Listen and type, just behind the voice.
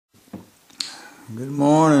Good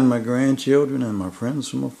morning, my grandchildren and my friends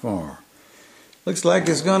from afar. Looks like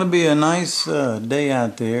it's going to be a nice day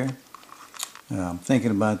out there. I'm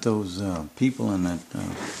thinking about those people in that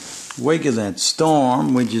wake of that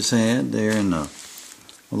storm we just had there,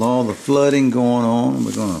 with all the flooding going on.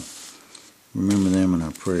 We're going to remember them in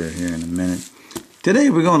our prayer here in a minute. Today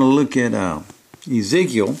we're going to look at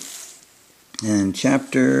Ezekiel in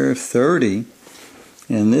chapter 30,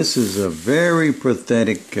 and this is a very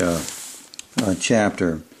pathetic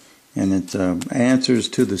chapter, and it answers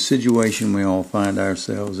to the situation we all find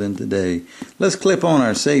ourselves in today. Let's clip on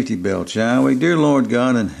our safety belt, shall we? Dear Lord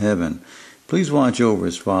God in heaven, please watch over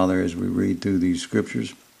us, Father, as we read through these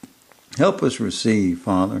scriptures. Help us receive,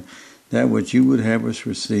 Father, that which you would have us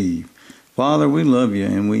receive. Father, we love you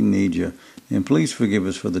and we need you. And please forgive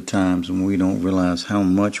us for the times when we don't realize how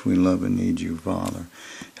much we love and need you, Father.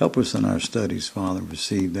 Help us in our studies, Father,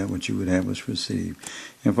 receive that which you would have us receive.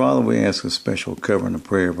 And Father, we ask a special covering of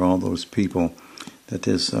prayer for all those people that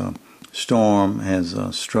this storm has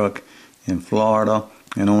struck in Florida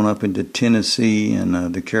and on up into Tennessee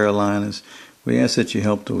and the Carolinas. We ask that you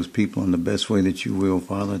help those people in the best way that you will,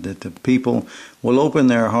 Father, that the people will open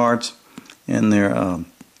their hearts and their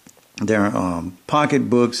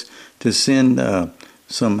pocketbooks to send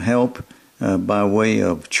some help by way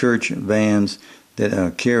of church vans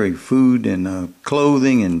that carry food and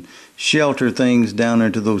clothing and shelter things down there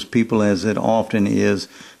to those people, as it often is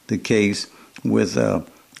the case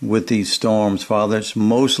with these storms, Father. It's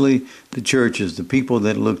mostly the churches, the people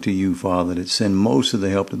that look to you, Father, that send most of the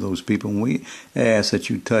help to those people. And we ask that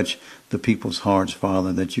you touch the people's hearts,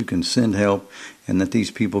 Father, that you can send help and that these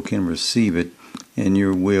people can receive it in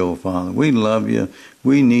your will, Father. We love you.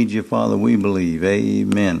 We need you, Father. We believe.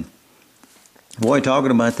 Amen. Boy,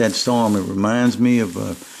 talking about that storm, it reminds me of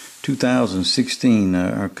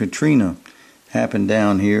 2016. Katrina happened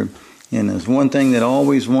down here, and there's one thing that I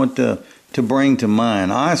always want to bring to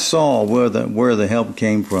mind. I saw where the help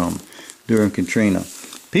came from during Katrina.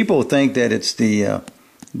 People think that it's the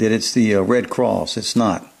Red Cross. It's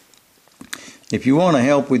not. If you want to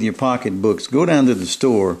help with your pocketbooks, go down to the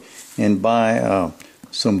store and buy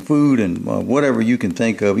some food and whatever you can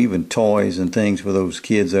think of, even toys and things for those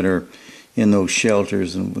kids that are in those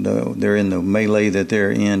shelters, and they're in the melee that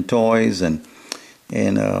they're in, toys and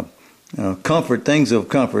comfort, things of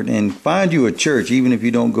comfort, and find you a church, even if you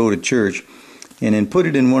don't go to church, and then put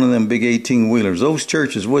it in one of them big 18-wheelers. Those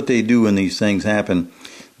churches, what they do when these things happen,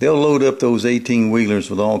 they'll load up those 18-wheelers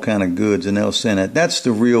with all kind of goods, and they'll send it. That's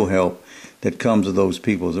the real help that comes to those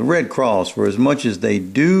people. The Red Cross, for as much as they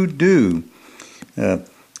do,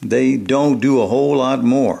 they don't do a whole lot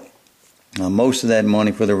more. Most of that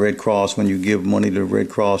money for the Red Cross, when you give money to the Red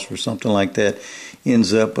Cross for something like that,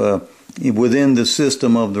 ends up within the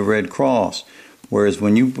system of the Red Cross. Whereas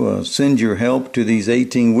when you send your help to these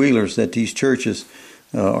 18-wheelers that these churches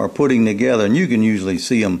are putting together, and you can usually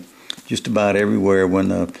see them just about everywhere.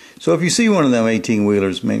 So if you see one of them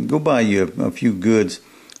 18-wheelers, man, go buy you a few goods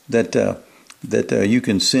that you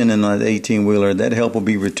can send in that 18-wheeler. That help will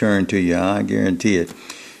be returned to you. I guarantee it.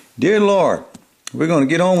 Dear Lord, we're going to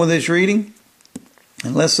get on with this reading,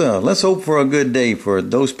 and let's hope for a good day for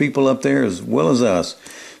those people up there as well as us.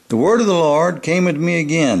 The word of the Lord came unto me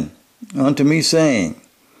again, unto me saying,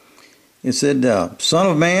 it said, Son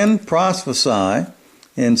of man, prophesy,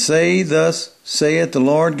 and say, thus saith the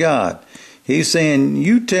Lord God. He's saying,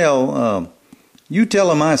 you tell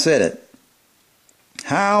him I said it.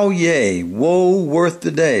 How, yea, woe worth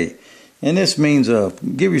the day. And this means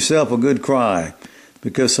give yourself a good cry,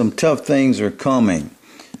 because some tough things are coming.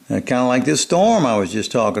 Kind of like this storm I was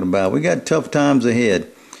just talking about. We got tough times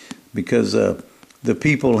ahead because the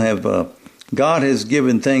people have, God has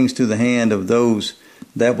given things to the hand of those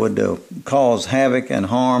that would cause havoc and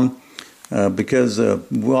harm. Because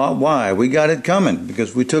why? We got it coming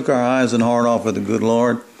because we took our eyes and heart off of the good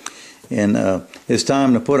Lord. And it's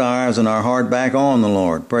time to put our eyes and our heart back on the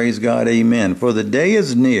Lord. Praise God, amen. For the day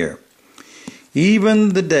is near, even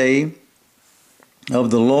the day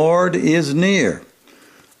of the Lord is near,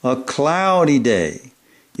 a cloudy day.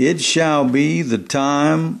 It shall be the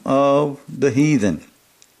time of the heathen.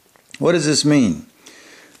 What does this mean?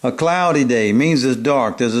 A cloudy day means it's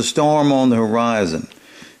dark. There's a storm on the horizon.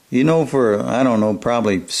 You know, for, I don't know,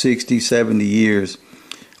 probably 60, 70 years,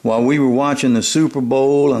 while we were watching the Super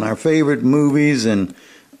Bowl and our favorite movies and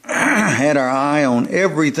had our eye on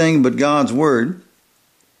everything but God's Word,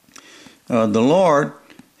 the Lord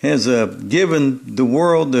has given the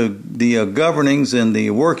world the governings and the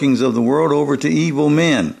workings of the world over to evil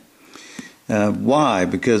men. Why?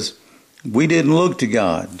 Because we didn't look to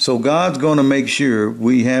God. So God's going to make sure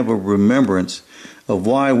we have a remembrance of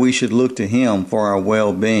why we should look to Him for our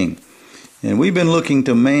well-being. And we've been looking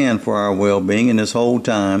to man for our well-being, and this whole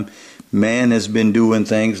time, man has been doing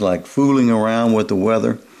things like fooling around with the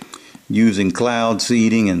weather, using cloud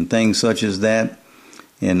seeding and things such as that,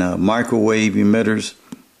 and microwave emitters,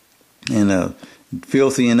 and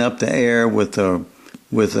filthying up the air with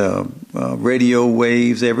radio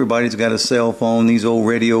waves. Everybody's got a cell phone. These old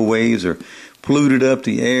radio waves are polluted up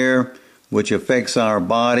the air, which affects our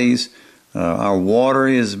bodies. Our water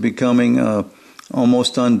is becoming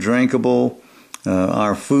almost undrinkable.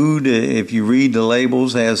 Our food, if you read the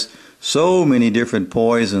labels, has so many different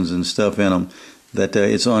poisons and stuff in them that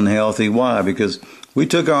it's unhealthy. Why? Because we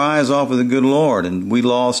took our eyes off of the good Lord, and we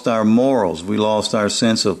lost our morals. We lost our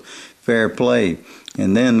sense of fair play.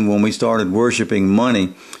 And then when we started worshiping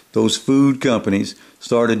money, those food companies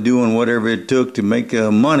started doing whatever it took to make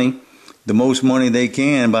money, the most money they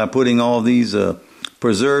can, by putting all these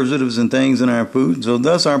preservatives and things in our food. So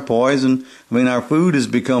thus our food has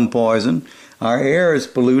become poison. Our air is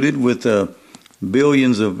polluted with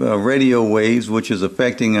billions of radio waves, which is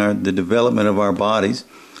affecting the development of our bodies,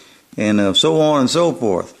 and so on and so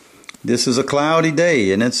forth. This is a cloudy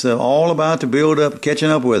day, and it's all about to build up, catching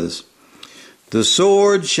up with us. The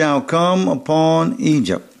sword shall come upon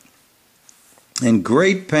Egypt, and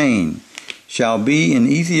great pain shall be in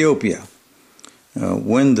Ethiopia,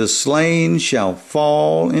 when the slain shall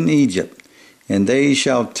fall in Egypt, and they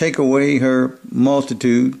shall take away her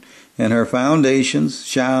multitude, and her foundations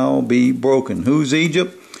shall be broken. Who's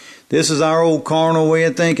Egypt? This is our old carnal way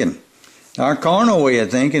of thinking. Our carnal way of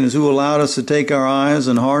thinking is who allowed us to take our eyes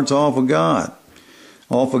and hearts off of God,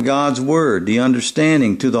 off of God's Word, the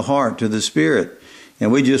understanding to the heart, to the spirit.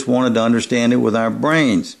 And we just wanted to understand it with our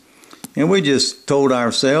brains. And we just told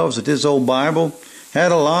ourselves that this old Bible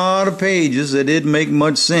had a lot of pages that didn't make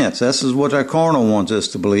much sense. This is what our carnal wants us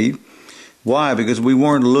to believe. Why? Because we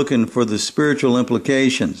weren't looking for the spiritual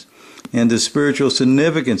implications and the spiritual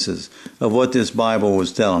significances of what this Bible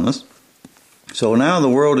was telling us. So now the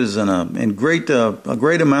world is in a great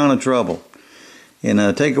amount of trouble.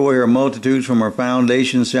 And take away her multitudes, from her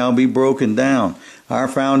foundations shall be broken down. Our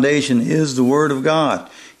foundation is the Word of God.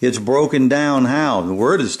 It's broken down how? The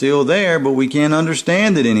Word is still there, but we can't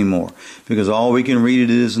understand it anymore, because all we can read it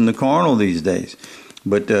is in the carnal these days.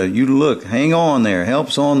 But you look, hang on there.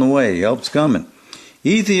 Help's on the way. Help's coming.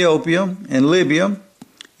 Ethiopia and Libya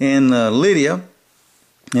and Lydia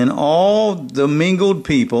and all the mingled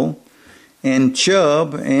people, and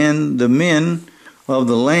Chub and the men of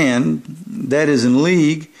the land that is in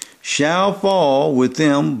league shall fall with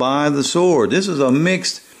them by the sword. This is a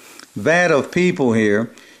mixed vat of people here,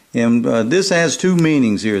 and this has two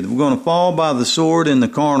meanings here. We're going to fall by the sword in the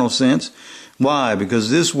carnal sense. Why? Because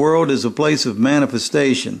this world is a place of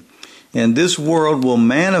manifestation, and this world will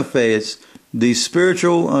manifest the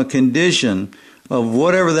spiritual condition of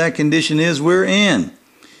whatever that condition is we're in.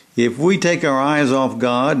 If we take our eyes off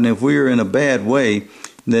God, and if we are in a bad way,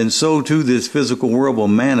 then so too this physical world will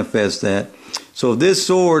manifest that. So this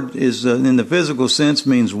sword is, in the physical sense,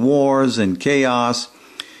 means wars and chaos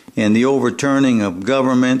and the overturning of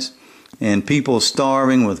governments and people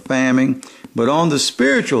starving with famine. But on the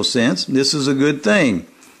spiritual sense, this is a good thing,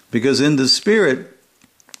 because in the spirit,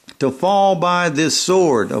 to fall by this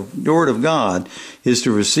sword of the Word of God is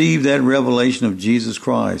to receive that revelation of Jesus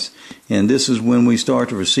Christ. And this is when we start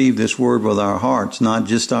to receive this Word with our hearts, not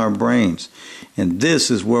just our brains. And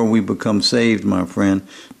this is where we become saved, my friend.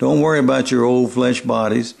 Don't worry about your old flesh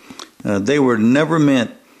bodies. They were never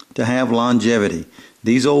meant to have longevity.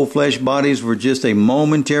 These old flesh bodies were just a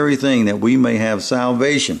momentary thing that we may have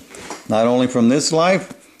salvation, not only from this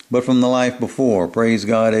life, but from the life before. Praise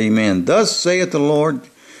God, amen. Thus saith the Lord,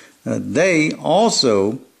 they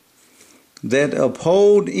also that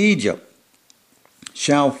uphold Egypt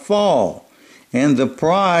shall fall, and the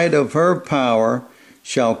pride of her power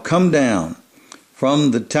shall come down.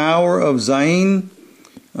 From the tower of Zion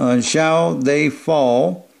shall they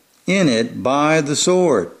fall in it by the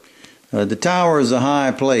sword. The tower is a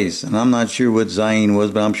high place, and I'm not sure what Zion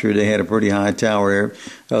was, but I'm sure they had a pretty high tower there.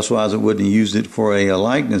 Otherwise, I wouldn't have used it for a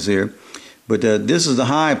likeness here. But this is the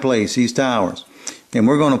high place, these towers. And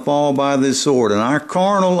we're going to fall by this sword. And our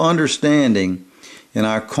carnal understanding and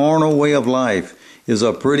our carnal way of life is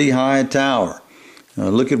a pretty high tower.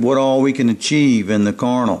 Look at what all we can achieve in the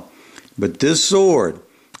carnal. But this sword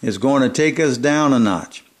is going to take us down a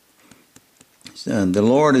notch. The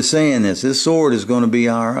Lord is saying this. This sword is going to be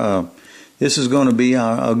a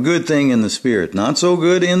good thing in the spirit, not so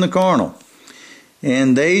good in the carnal.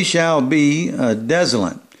 And they shall be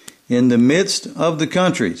desolate in the midst of the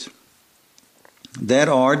countries that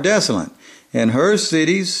are desolate, and her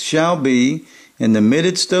cities shall be in the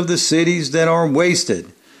midst of the cities that are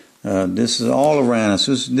wasted. This is all around us.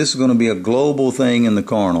 This is going to be a global thing in the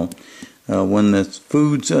carnal. When the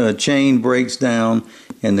food chain breaks down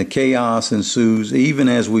and the chaos ensues, even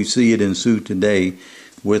as we see it ensue today,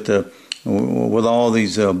 with all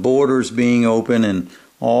these borders being open and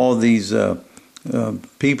all these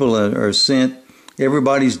people are sent,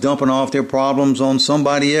 everybody's dumping off their problems on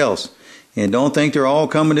somebody else. And don't think they're all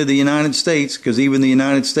coming to the United States, because even the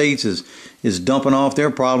United States is dumping off their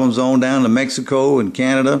problems on down to Mexico and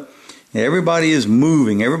Canada. Everybody is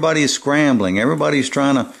moving. Everybody is scrambling. Everybody's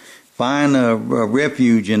trying to find a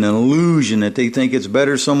refuge and an illusion that they think it's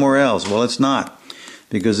better somewhere else. Well, it's not,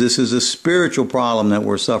 because this is a spiritual problem that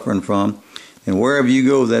we're suffering from. And wherever you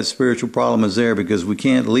go, that spiritual problem is there, because we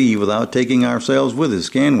can't leave without taking ourselves with us,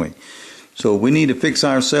 can we? So we need to fix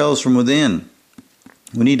ourselves from within.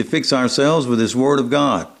 We need to fix ourselves with this Word of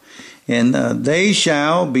God. And they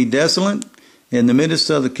shall be desolate in the midst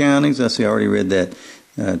of the counties. I see, I already read that.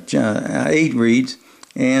 8 reads,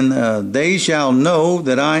 and they shall know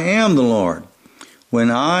that I am the Lord,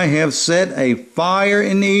 when I have set a fire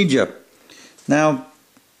in Egypt. Now,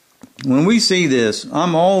 when we see this,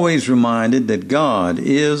 I'm always reminded that God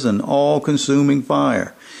is an all-consuming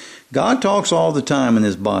fire. God talks all the time in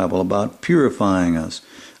His Bible about purifying us,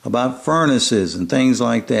 about furnaces and things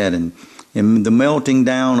like that, and the melting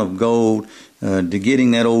down of gold, to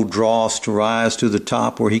getting that old dross to rise to the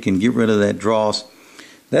top where He can get rid of that dross.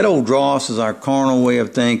 That old dross is our carnal way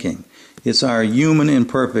of thinking. It's our human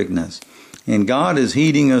imperfectness. And God is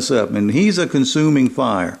heating us up, and He's a consuming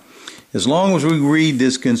fire. As long as we read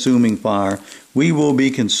this consuming fire, we will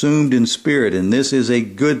be consumed in spirit, and this is a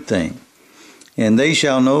good thing. And they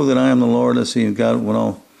shall know that I am the Lord. Let's see, God went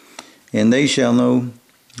on. And they shall know.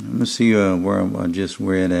 Let me see where I just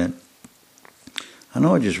read at. I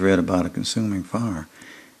know I just read about a consuming fire.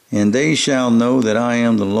 And they shall know that I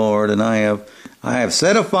am the Lord, and I have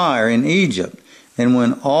set a fire in Egypt, and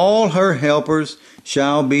when all her helpers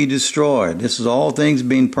shall be destroyed. This is all things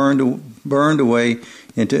being burned away,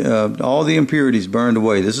 into all the impurities burned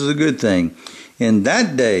away. This is a good thing. In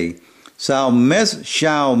that day shall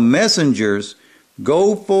messengers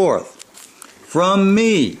go forth from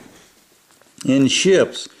me in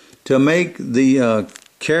ships to make the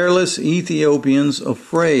careless Ethiopians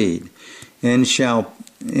afraid, and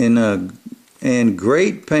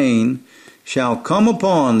great pain shall come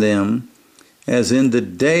upon them as in the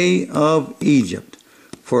day of Egypt,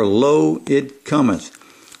 for lo, it cometh.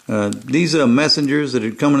 These are messengers that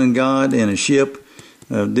are coming in God in a ship.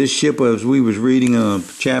 This ship, as we was reading a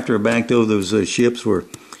chapter back, those ships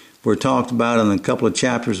were talked about in a couple of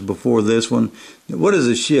chapters before this one. What is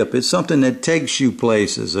a ship? It's something that takes you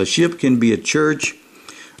places. A ship can be a church.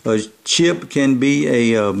 A ship can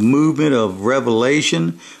be a movement of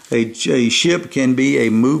revelation. A ship can be a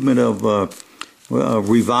movement of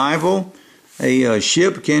revival. A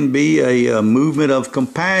ship can be a movement of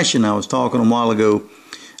compassion. I was talking a while ago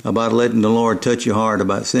about letting the Lord touch your heart,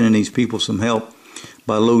 about sending these people some help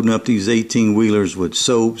by loading up these 18-wheelers with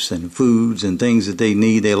soaps and foods and things that they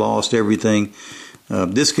need. They lost everything.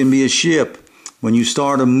 This can be a ship. When you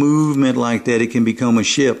start a movement like that, it can become a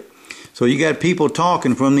ship. So you got people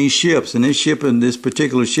talking from these ships, and this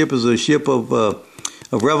particular ship is a ship of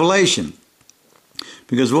revelation.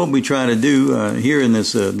 Because what we try to do here in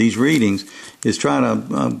these readings is try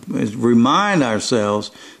to remind ourselves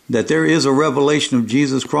that there is a revelation of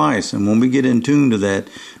Jesus Christ, and when we get in tune to that,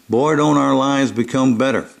 boy, don't our lives become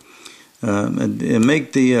better. And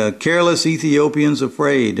make the careless Ethiopians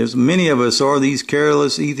afraid. There's many of us are these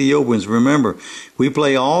careless Ethiopians. Remember, we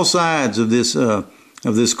play all sides of this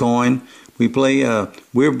coin. We play.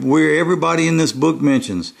 We're everybody in this book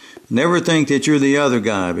mentions. Never think that you're the other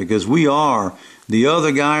guy, because we are the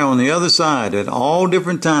other guy on the other side at all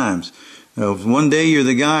different times. One day you're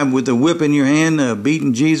the guy with the whip in your hand,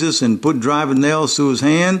 beating Jesus and driving nails through his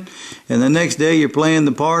hand, and the next day you're playing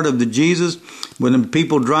the part of the Jesus with the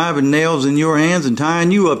people driving nails in your hands and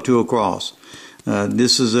tying you up to a cross.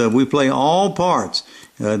 We play all parts.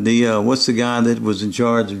 What's the guy that was in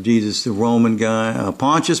charge of Jesus? The Roman guy,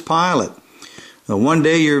 Pontius Pilate. One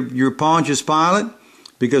day you're Pontius Pilate,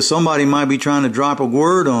 because somebody might be trying to drop a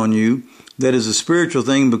word on you that is a spiritual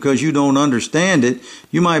thing. Because you don't understand it,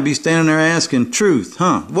 you might be standing there asking, truth,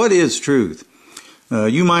 what is truth?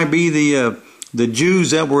 You might be the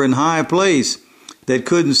Jews that were in high place that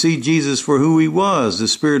couldn't see Jesus for who He was, the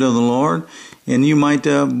Spirit of the Lord, and you might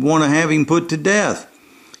want to have Him put to death.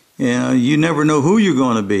 You never know who you're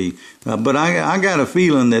going to be. But I got a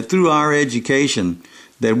feeling that through our education,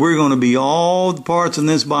 that we're going to be all the parts in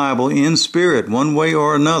this Bible in spirit, one way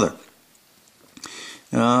or another.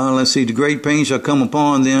 Let's see, the great pain shall come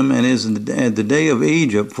upon them, and is at the day of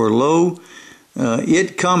Egypt, for lo,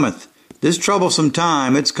 it cometh. This troublesome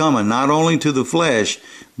time, it's coming, not only to the flesh,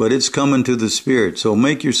 but it's coming to the spirit. So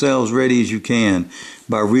make yourselves ready as you can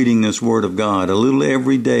by reading this word of God. A little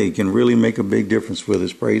every day can really make a big difference with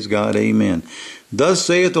us. Praise God. Amen. Thus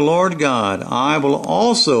saith the Lord God, I will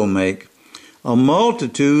also make a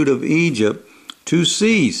multitude of Egypt to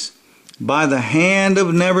cease by the hand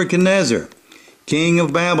of Nebuchadnezzar, king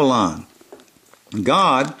of Babylon.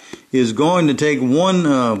 God is going to take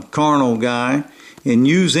one carnal guy and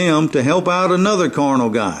use him to help out another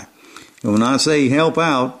carnal guy. And when I say help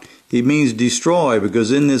out, it means destroy,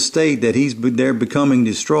 because in this state that they're becoming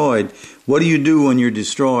destroyed, what do you do when you're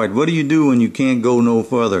destroyed? What do you do when you can't go no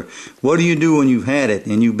further? What do you do when you've had it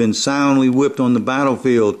and you've been soundly whipped on the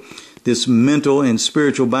battlefield, this mental and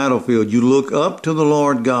spiritual battlefield? You look up to the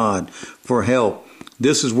Lord God for help.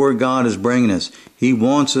 This is where God is bringing us. He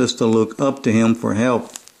wants us to look up to Him for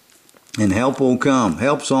help, and help will come.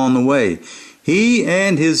 Help's on the way. He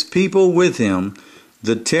and his people with him,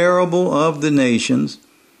 the terrible of the nations,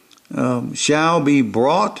 shall be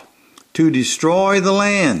brought to destroy the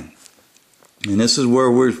land. And this is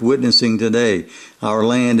where we're witnessing today. Our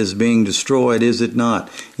land is being destroyed, is it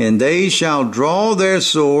not? And they shall draw their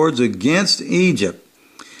swords against Egypt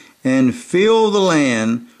and fill the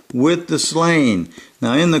land with the slain.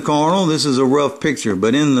 Now in the carnal, this is a rough picture,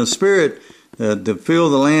 but in the spirit, to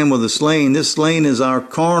fill the land with the slain. This slain is our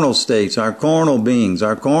carnal states, our carnal beings,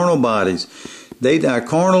 our carnal bodies. Our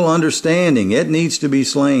carnal understanding, it needs to be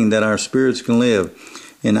slain that our spirits can live.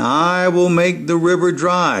 And I will make the river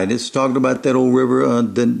dry. This is talking about that old river,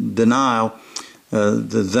 the Nile,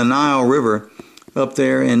 the Nile River up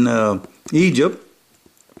there in Egypt.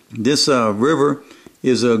 This river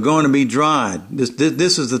is going to be dried.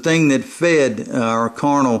 This is the thing that fed our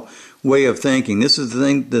carnal way of thinking. This is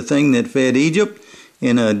the thing that fed Egypt,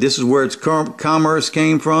 and this is where its commerce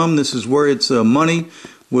came from. This is where its money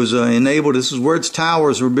was enabled. This is where its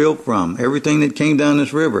towers were built from. Everything that came down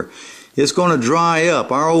this river. It's going to dry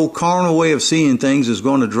up. Our old carnal way of seeing things is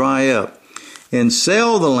going to dry up, and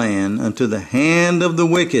sell the land unto the hand of the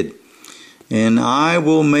wicked. And I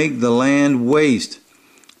will make the land waste,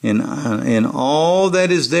 and all that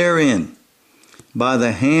is therein, by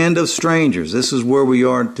the hand of strangers. This is where we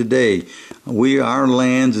are today. Our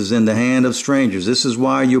lands is in the hand of strangers. This is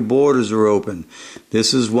why your borders are open.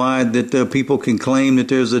 This is why that people can claim that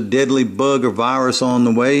there's a deadly bug or virus on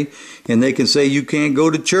the way, and they can say you can't go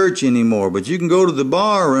to church anymore, but you can go to the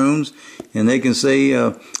bar rooms, and they can say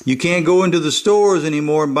you can't go into the stores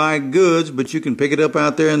anymore and buy goods, but you can pick it up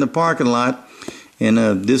out there in the parking lot. And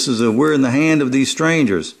this is we're in the hand of these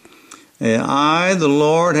strangers. I, the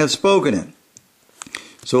Lord, have spoken it.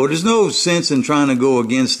 So there's no sense in trying to go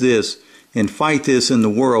against this and fight this in the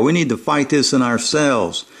world. We need to fight this in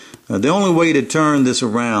ourselves. The only way to turn this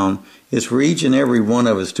around is for each and every one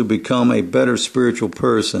of us to become a better spiritual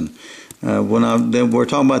person. We're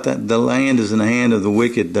talking about that the land is in the hand of the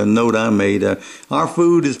wicked, the note I made. Our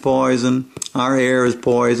food is poison. Our air is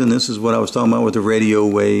poison. This is what I was talking about with the radio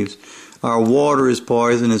waves. Our water is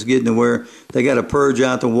poison. It's getting to where they got to purge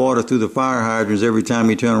out the water through the fire hydrants every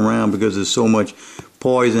time you turn around because there's so much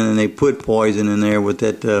poison, and they put poison in there with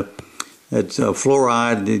that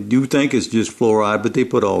fluoride. You think it's just fluoride, but they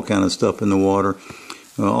put all kind of stuff in the water.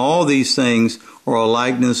 All these things are a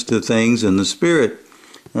likeness to things in the spirit.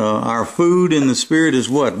 Our food in the spirit is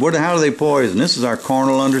what? How do they poison? This is our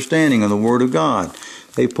carnal understanding of the Word of God.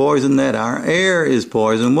 They poison that. Our air is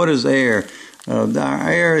poison. What is air? Our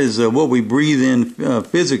air is what we breathe in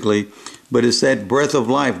physically, but it's that breath of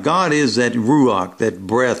life. God is that ruach, that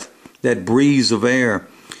breath, that breeze of air.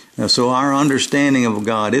 So our understanding of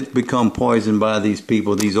God, it's become poisoned by these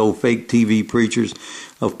people, these old fake TV preachers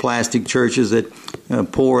of plastic churches that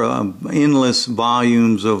pour endless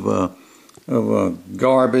volumes of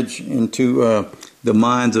garbage into the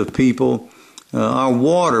minds of people. Our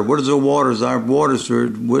water, what is our waters? Our waters are,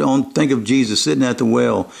 think of Jesus sitting at the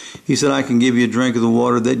well. He said, I can give you a drink of the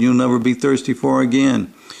water that you'll never be thirsty for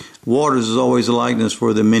again. Waters is always a likeness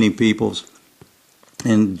for the many peoples.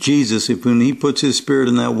 And Jesus, when He puts His Spirit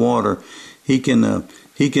in that water, He can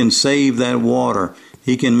save that water.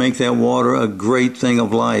 He can make that water a great thing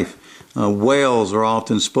of life. Wells are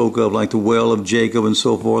often spoke of, like the well of Jacob and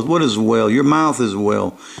so forth. What is a well? Your mouth is a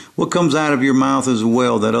well. What comes out of your mouth is a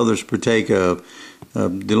well that others partake of.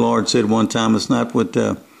 The Lord said one time, it's not what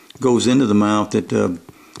goes into the mouth that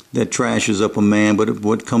trashes up a man, but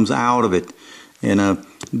what comes out of it. And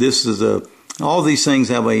this is all these things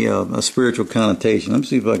have a spiritual connotation. Let me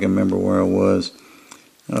see if I can remember where I was.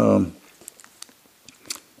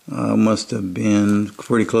 must have been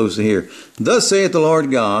pretty close to here. Thus saith the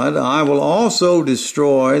Lord God, I will also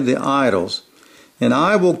destroy the idols, and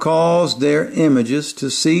I will cause their images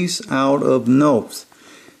to cease out of Noth,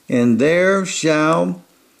 and there shall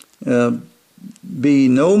be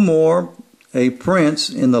no more a prince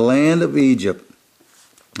in the land of Egypt,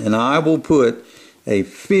 and I will put a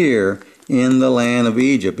fear in the land of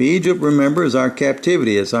Egypt. Egypt, remember, is our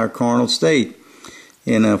captivity. It's our carnal state.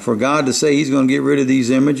 And for God to say He's going to get rid of these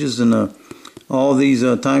images and all these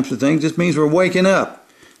types of things, just means we're waking up.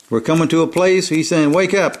 We're coming to a place, He's saying,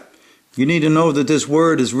 wake up. You need to know that this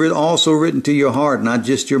word is also written to your heart, not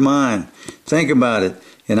just your mind. Think about it.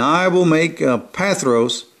 And I will make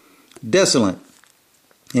Pathros desolate,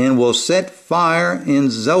 and will set fire in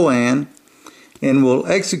Zoan, and will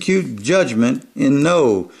execute judgment in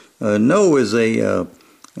No. No is a,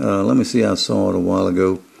 let me see, I saw it a while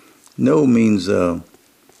ago. No means, No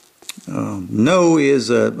is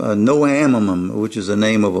Noamimum, which is the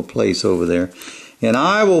name of a place over there. And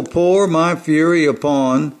I will pour my fury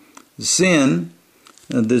upon sin,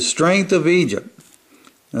 the strength of Egypt.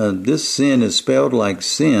 This sin is spelled like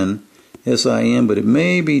sin, S-I-N, but it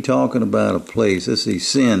may be talking about a place. Let's see,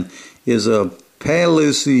 sin is a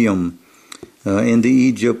Pelusium in the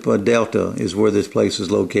Egypt Delta is where this place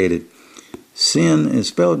is located. Sin is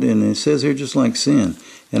spelled in, it says here just like sin.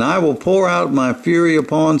 And I will pour out my fury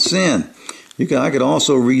upon sin. I could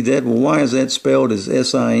also read that. Well, why is that spelled as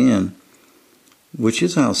S-I-N? Which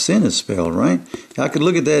is how sin is spelled, right? I could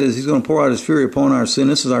look at that as He's going to pour out His fury upon our sin.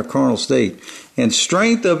 This is our carnal state. And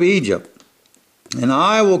strength of Egypt. And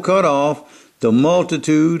I will cut off the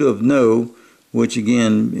multitude of No, which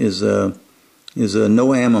again is a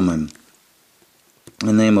Noamimum,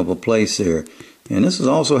 the name of a place there. And this is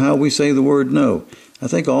also how we say the word no. I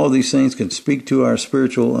think all these things can speak to our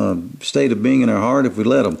spiritual state of being in our heart if we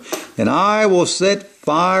let them. And I will set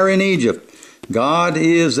fire in Egypt. God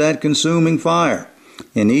is that consuming fire.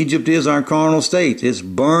 And Egypt is our carnal state. It's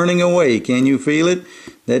burning away. Can you feel it?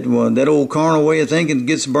 That old carnal way of thinking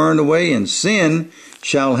gets burned away. And sin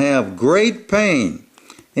shall have great pain.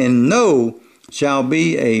 And No shall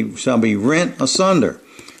be rent asunder.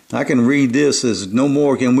 I can read this as no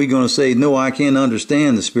more can we going to say, no, I can't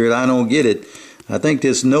understand the Spirit. I don't get it. I think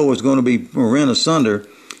this No is going to be rent asunder.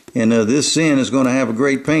 And this sin is going to have a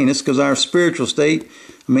great pain. It's because our spiritual state,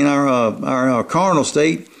 our carnal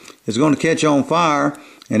state is going to catch on fire,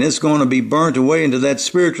 and it's going to be burnt away into that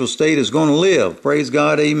spiritual state is going to live. Praise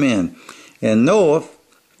God, amen. And Noth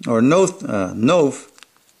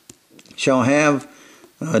shall have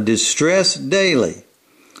distress daily,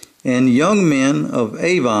 and young men of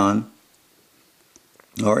Avon,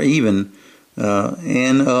 or even,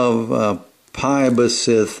 and of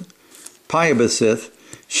Piabesith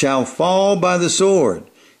shall fall by the sword,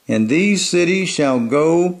 and these cities shall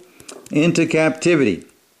go into captivity.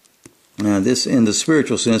 Now, this, in the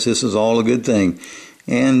spiritual sense, this is all a good thing.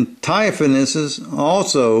 And Typhonus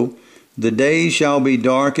also, the days shall be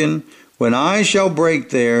darkened, when I shall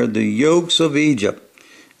break there the yokes of Egypt,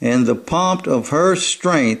 and the pomp of her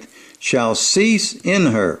strength shall cease in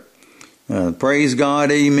her. Praise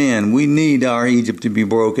God, amen. We need our Egypt to be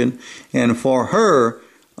broken, and for her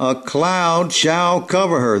a cloud shall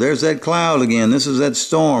cover her. There's that cloud again. This is that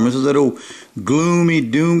storm. This is that old gloomy,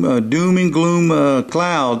 doom and gloom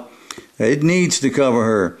cloud. It needs to cover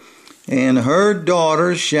her. And her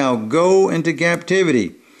daughters shall go into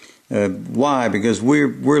captivity. Why? Because we're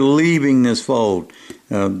leaving this fold.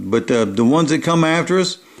 But the ones that come after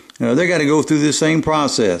us, they got to go through this same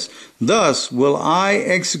process. Thus will I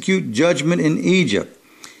execute judgment in Egypt,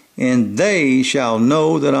 and they shall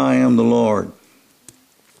know that I am the Lord.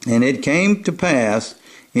 And it came to pass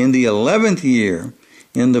in the 11th year,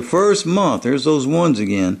 in the first month, there's those ones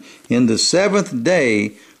again, in the 7th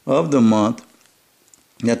day of the month,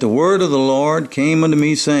 that the word of the Lord came unto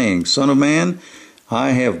me, saying, Son of man,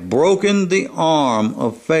 I have broken the arm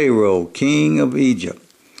of Pharaoh, king of Egypt.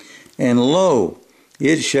 And lo,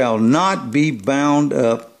 it shall not be bound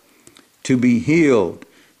up to be healed,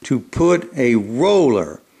 to put a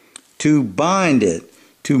roller, to bind it,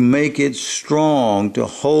 to make it strong, to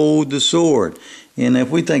hold the sword. And if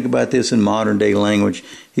we think about this in modern day language,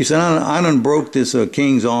 he said, I done broke this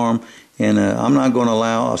king's arm, and I'm not going to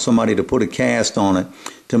allow somebody to put a cast on it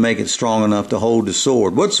to make it strong enough to hold the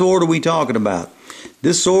sword. What sword are we talking about?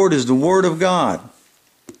 This sword is the Word of God.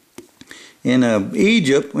 In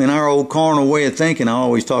Egypt, in our old carnal way of thinking, I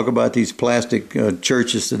always talk about these plastic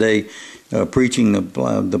churches today preaching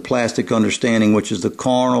the plastic understanding, which is the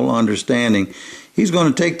carnal understanding. He's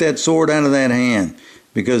going to take that sword out of that hand,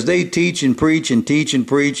 because they teach and preach and teach and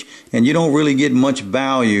preach, and you don't really get much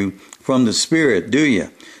value from the Spirit, do you?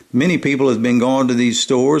 Many people have been going to these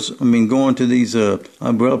stores. Going to these,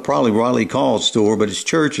 probably rightly called store, but it's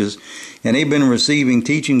churches, and they've been receiving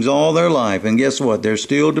teachings all their life. And guess what? They're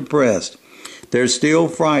still depressed. They're still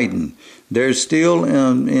frightened. They're still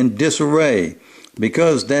in disarray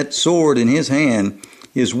because that sword in his hand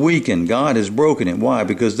is weakened. God has broken it. Why?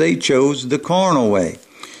 Because they chose the carnal way.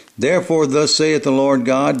 Therefore, thus saith the Lord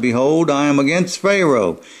God, behold, I am against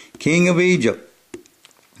Pharaoh, king of Egypt.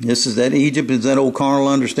 This is that Egypt is that old carnal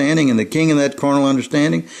understanding, and the king of that carnal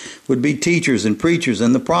understanding would be teachers and preachers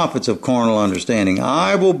and the prophets of carnal understanding.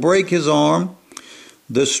 I will break his arm,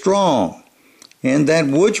 the strong, and that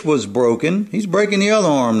which was broken, he's breaking the other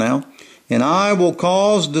arm now, and I will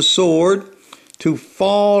cause the sword to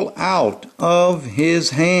fall out of his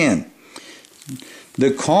hand.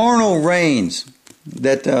 The carnal reigns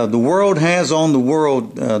that the world has on the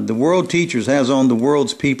world teachers has on the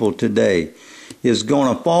world's people today is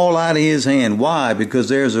going to fall out of his hand. Why? Because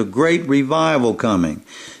there's a great revival coming.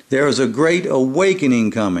 There's a great awakening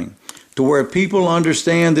coming to where people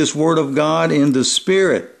understand this word of God in the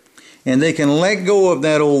spirit, and they can let go of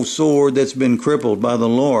that old sword that's been crippled by the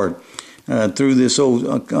Lord through this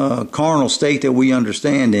old carnal state that we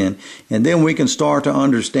understand in, and then we can start to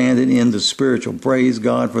understand it in the spiritual. Praise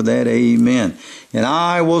God for that. Amen. And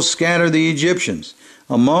I will scatter the Egyptians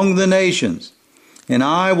among the nations, and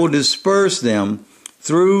I will disperse them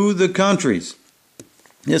through the countries.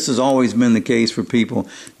 This has always been the case for people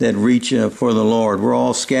that reach for the Lord. We're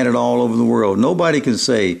all scattered all over the world. Nobody can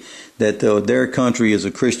say that their country is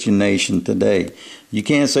a Christian nation today. You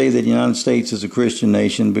can't say that the United States is a Christian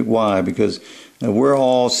nation, but why? Because we're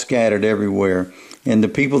all scattered everywhere. And the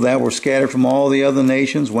people that were scattered from all the other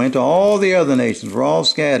nations went to all the other nations. We're all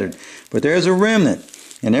scattered. But there's a remnant,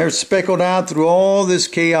 and they're speckled out through all this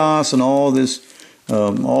chaos and all this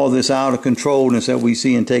out of controlness that we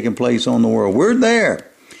see and taking place on the world. We're there.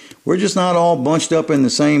 We're just not all bunched up in the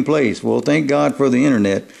same place. Well, thank God for the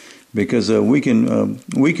internet, because we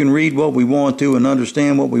can read what we want to and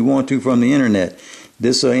understand what we want to from the internet.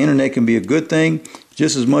 This internet can be a good thing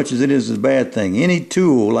just as much as it is a bad thing. Any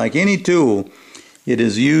tool, it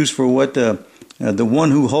is used for what the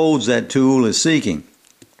one who holds that tool is seeking.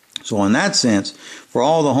 So in that sense, for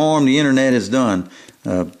all the harm the internet has done,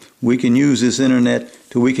 we can use this internet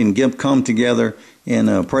till we can come together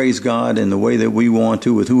and praise God in the way that we want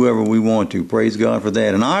to with whoever we want to. Praise God for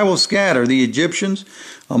that. And I will scatter the Egyptians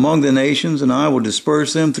among the nations, and I will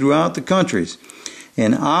disperse them throughout the countries.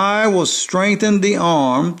 And I will strengthen the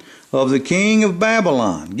arm of the king of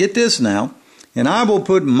Babylon. Get this now. And I will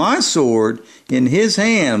put my sword in his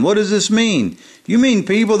hand. What does this mean? You mean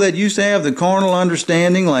people that used to have the carnal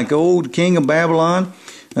understanding like old king of Babylon?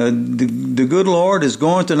 The good Lord is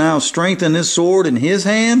going to now strengthen this sword in his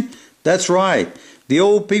hand? That's right. The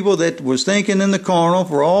old people that was thinking in the carnal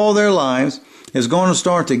for all their lives is going to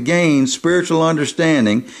start to gain spiritual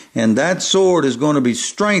understanding, and that sword is going to be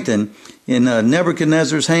strengthened in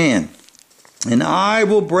Nebuchadnezzar's hand. And I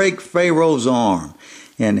will break Pharaoh's arm,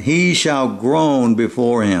 and he shall groan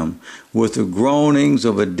before him with the groanings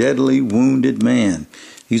of a deadly wounded man.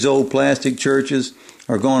 These old plastic churches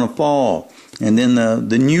are going to fall, and then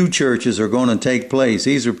the new churches are going to take place.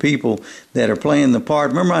 These are people that are playing the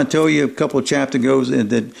part. Remember I told you a couple of chapters ago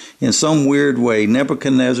that in some weird way,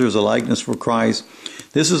 Nebuchadnezzar is a likeness for Christ.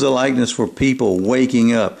 This is a likeness for people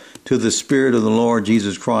waking up to the Spirit of the Lord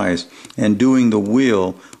Jesus Christ and doing the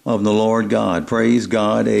will of the Lord God. Praise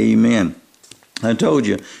God. Amen. I told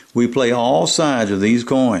you, we play all sides of these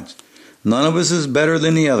coins. None of us is better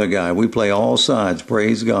than the other guy. We play all sides.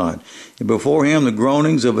 Praise God. And before him, the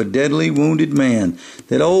groanings of a deadly wounded man.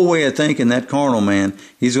 That old way of thinking, that carnal man,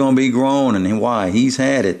 he's going to be groaning. And why? He's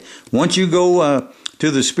had it. Once you go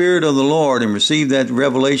to the Spirit of the Lord and receive that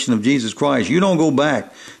revelation of Jesus Christ, you don't go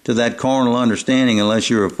back to that carnal understanding unless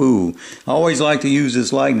you're a fool. I always like to use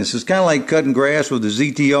this likeness. It's kind of like cutting grass with a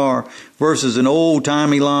ZTR versus an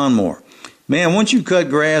old-timey lawnmower. Man, once you cut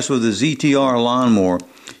grass with a ZTR lawnmower,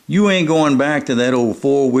 you ain't going back to that old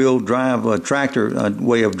four-wheel drive tractor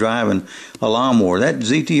way of driving a lawnmower. That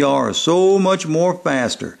ZTR is so much more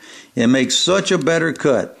faster. It makes such a better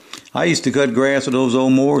cut. I used to cut grass with those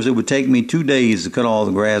old mowers. It would take me 2 days to cut all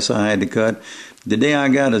the grass I had to cut. The day I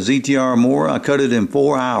got a ZTR mower, I cut it in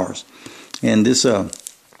 4 hours. And this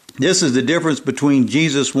is the difference between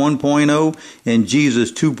Jesus 1.0 and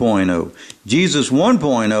Jesus 2.0. Jesus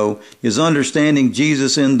 1.0 is understanding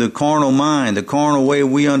Jesus in the carnal mind, the carnal way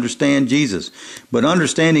we understand Jesus. But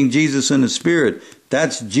understanding Jesus in the Spirit,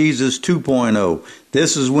 that's Jesus 2.0.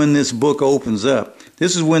 This is when this book opens up.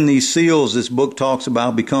 This is when these seals this book talks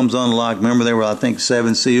about becomes unlocked. Remember there were, I think,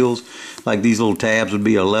 7 seals. Like these little tabs would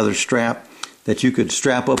be a leather strap. that you could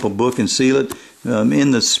strap up a book and seal it.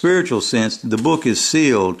 In the spiritual sense, the book is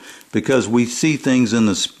sealed because we see things in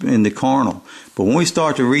the carnal. But when we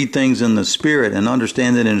start to read things in the spirit and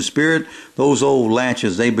understand it in the spirit, those old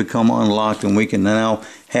latches, they become unlocked, and we can now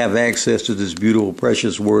have access to this beautiful,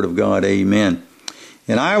 precious word of God. Amen.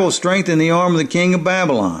 And I will strengthen the arm of the king of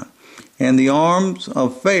Babylon, and the arms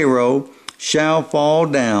of Pharaoh shall fall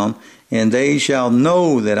down, and they shall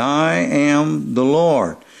know that I am the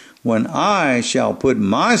Lord, when I shall put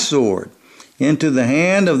my sword into the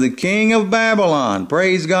hand of the king of Babylon.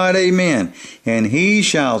 Praise God, amen. And he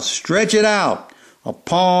shall stretch it out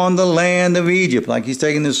upon the land of Egypt. Like he's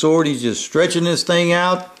taking the sword, he's just stretching this thing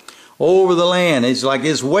out over the land. It's like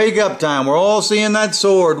it's wake up time. We're all seeing that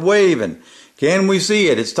sword waving. Can we see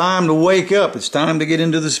it? It's time to wake up. It's time to get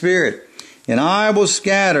into the spirit. And I will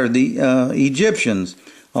scatter the Egyptians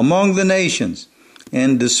among the nations,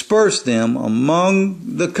 and disperse them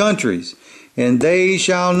among the countries, and they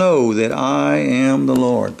shall know that I am the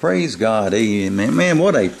Lord. Praise God. Amen. Man,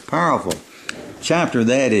 what a powerful chapter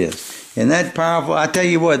that is. And that powerful, I tell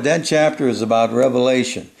you what, that chapter is about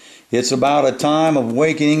revelation. It's about a time of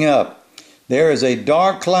waking up. There is a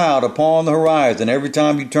dark cloud upon the horizon. Every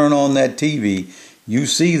time you turn on that TV, you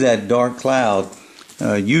see that dark cloud.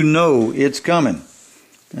 You know it's coming.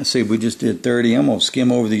 I see we just did 30. I'm going to skim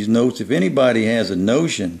over these notes. If anybody has a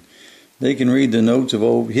notion, they can read the notes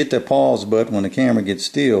of hit the pause button when the camera gets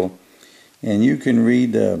still, and you can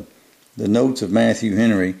read the notes of Matthew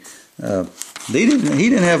Henry. He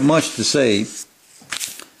didn't have much to say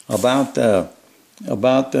about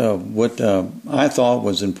what I thought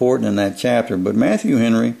was important in that chapter, but Matthew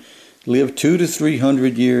Henry lived 200 to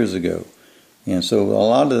 300 years ago, and so a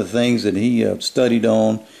lot of the things that he studied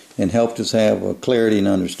on and helped us have clarity and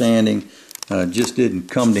understanding just didn't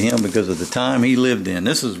come to him because of the time he lived in.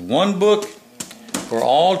 This is one book for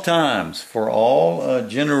all times, for all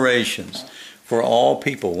generations, for all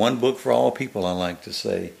people. One book for all people, I like to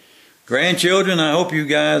say. Grandchildren, I hope you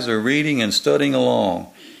guys are reading and studying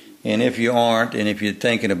along. And if you aren't, and if you're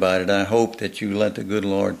thinking about it, I hope that you let the good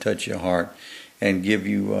Lord touch your heart and give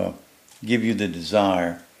you the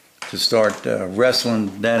desire to start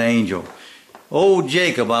wrestling that angel. Old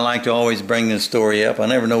Jacob, I like to always bring this story up. I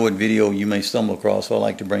never know what video you may stumble across, so I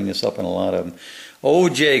like to bring this up in a lot of them.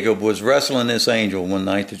 Old Jacob was wrestling this angel one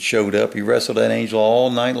night that showed up. He wrestled that angel all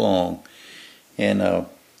night long. And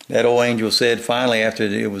that old angel said, finally, after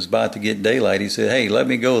it was about to get daylight, he said, hey, let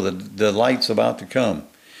me go. The light's about to come.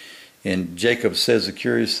 And Jacob says a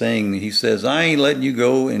curious thing. He says, I ain't letting you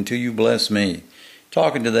go until you bless me.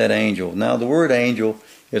 Talking to that angel. Now, the word angel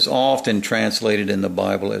is often translated in the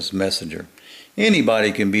Bible as messenger.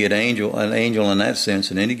 Anybody can be an angel in that sense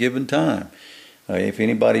at any given time. If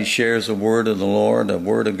anybody shares a word of the Lord, a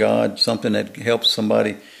word of God, something that helps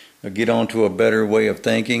somebody get onto a better way of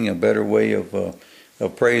thinking, a better way of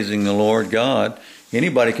praising the Lord God,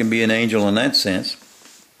 anybody can be an angel in that sense.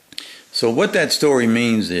 So what that story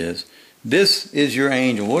means is, this is your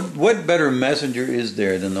angel. What better messenger is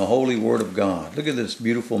there than the holy word of God? Look at this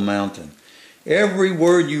beautiful mountain. Every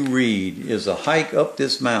word you read is a hike up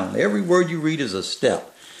this mountain. Every word you read is a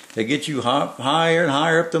step that gets you higher and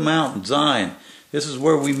higher up the mountain. Zion. This is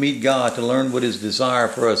where we meet God to learn what His desire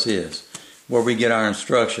for us is, where we get our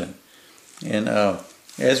instruction. And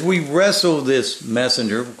as we wrestle this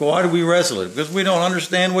messenger, why do we wrestle it? Because we don't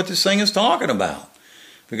understand what this thing is talking about.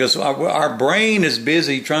 Because our brain is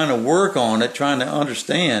busy trying to work on it, trying to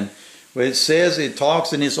understand. But it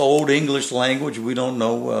talks in this old English language. We don't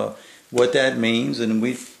know what that means. And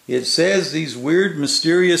it says these weird,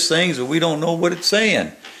 mysterious things, but we don't know what it's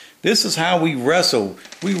saying. This is how we wrestle.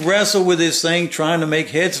 We wrestle with this thing trying to make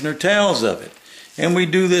heads nor tails of it. And we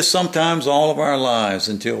do this sometimes all of our lives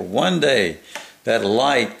until one day that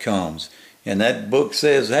light comes. And that book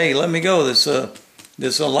says, hey, let me go.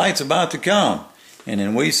 This light's about to come. And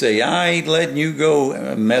then we say, I ain't letting you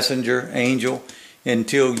go, messenger, angel,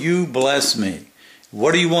 until you bless me.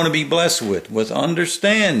 What do you want to be blessed with? With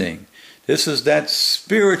understanding. This is that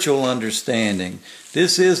spiritual understanding.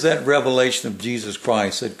 This is that revelation of Jesus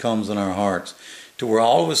Christ that comes in our hearts, to where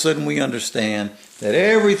all of a sudden we understand that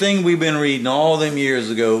everything we've been reading all them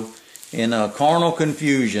years ago in carnal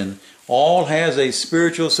confusion all has a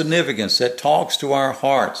spiritual significance that talks to our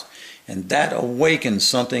hearts. And that awakens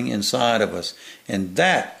something inside of us. And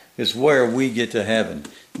that is where we get to heaven.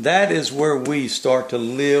 That is where we start to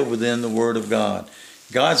live within the Word of God.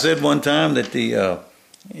 God said one time that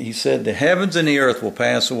He said the heavens and the earth will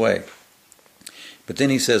pass away. But then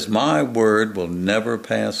He says, my word will never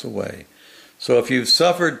pass away. So if you've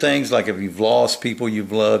suffered things like if you've lost people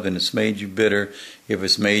you've loved and it's made you bitter, if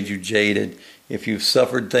it's made you jaded, if you've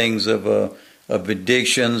suffered things of of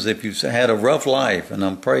addictions. If you've had a rough life, and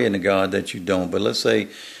I'm praying to God that you don't, but let's say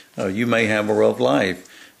you may have a rough life,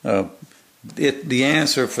 the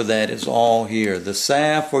answer for that is all here. The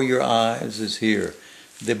salve for your eyes is here.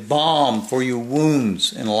 The balm for your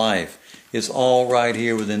wounds in life is all right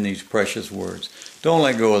here within these precious words. Don't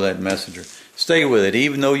let go of that messenger. Stay with it,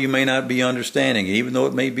 even though you may not be understanding, even though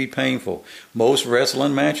it may be painful. Most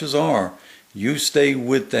wrestling matches are. You stay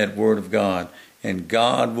with that Word of God, and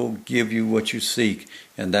God will give you what you seek,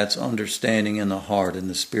 and that's understanding in the heart and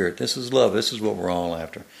the spirit. This is love. This is what we're all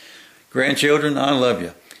after. Grandchildren, I love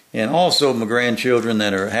you. And also my grandchildren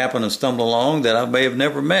that happen to stumble along that I may have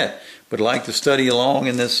never met, but like to study along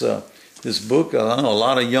in this book. I know a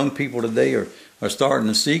lot of young people today are starting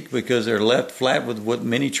to seek because they're left flat with what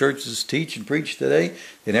many churches teach and preach today.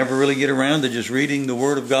 They never really get around to just reading the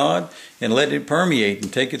Word of God and letting it permeate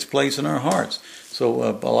and take its place in our hearts. So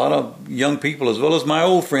a lot of young people, as well as my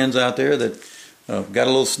old friends out there that got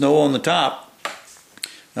a little snow on the top,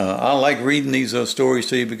 I like reading these stories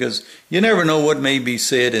to you because you never know what may be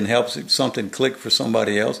said and helps something click for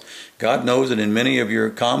somebody else. God knows that in many of your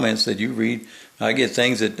comments that you read, I get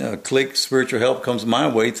things that click. Spiritual help comes my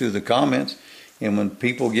way through the comments. And when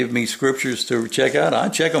people give me scriptures to check out, I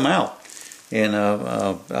check them out. And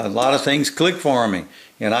a lot of things click for me.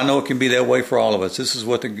 And I know it can be that way for all of us. This is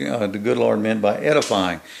what the good Lord meant by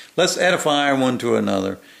edifying. Let's edify one to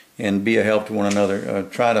another and be a help to one another.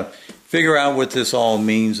 Try to figure out what this all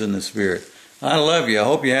means in the Spirit. I love you. I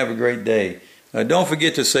hope you have a great day. Don't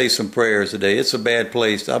forget to say some prayers today. It's a bad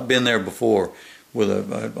place. I've been there before with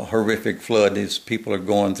a horrific flood these people are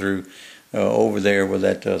going through over there with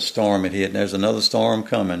that storm it hit. And there's another storm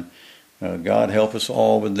coming. God help us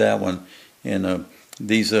all with that one. And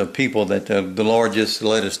these people that the Lord just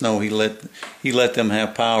let us know He let them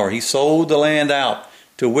have power. He sold the land out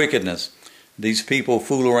to wickedness. These people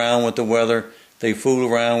fool around with the weather. They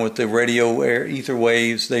fool around with the radio ether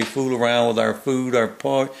waves. They fool around with our food,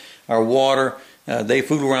 our water. They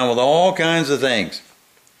fool around with all kinds of things.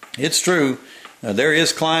 It's true. There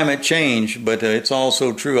is climate change, but it's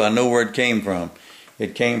also true. I know where it came from.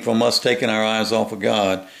 It came from us taking our eyes off of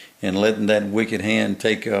God and letting that wicked hand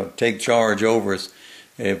take charge over us.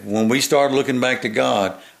 When we start looking back to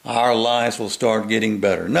God, our lives will start getting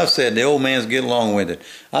better. Enough said. The old man's getting along-winded.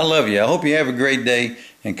 I love you. I hope you have a great day.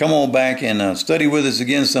 And come on back and study with us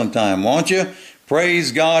again sometime, won't you?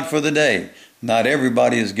 Praise God for the day. Not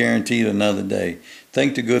everybody is guaranteed another day.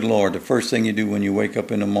 Thank the good Lord. The first thing you do when you wake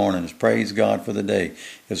up in the morning is praise God for the day.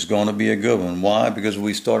 It's going to be a good one. Why? Because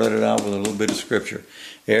we started it out with a little bit of Scripture.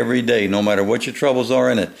 Every day, no matter what your troubles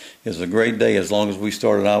are in it, is a great day as long as we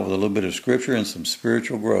started out with a little bit of Scripture and some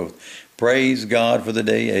spiritual growth. Praise God for the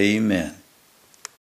day. Amen.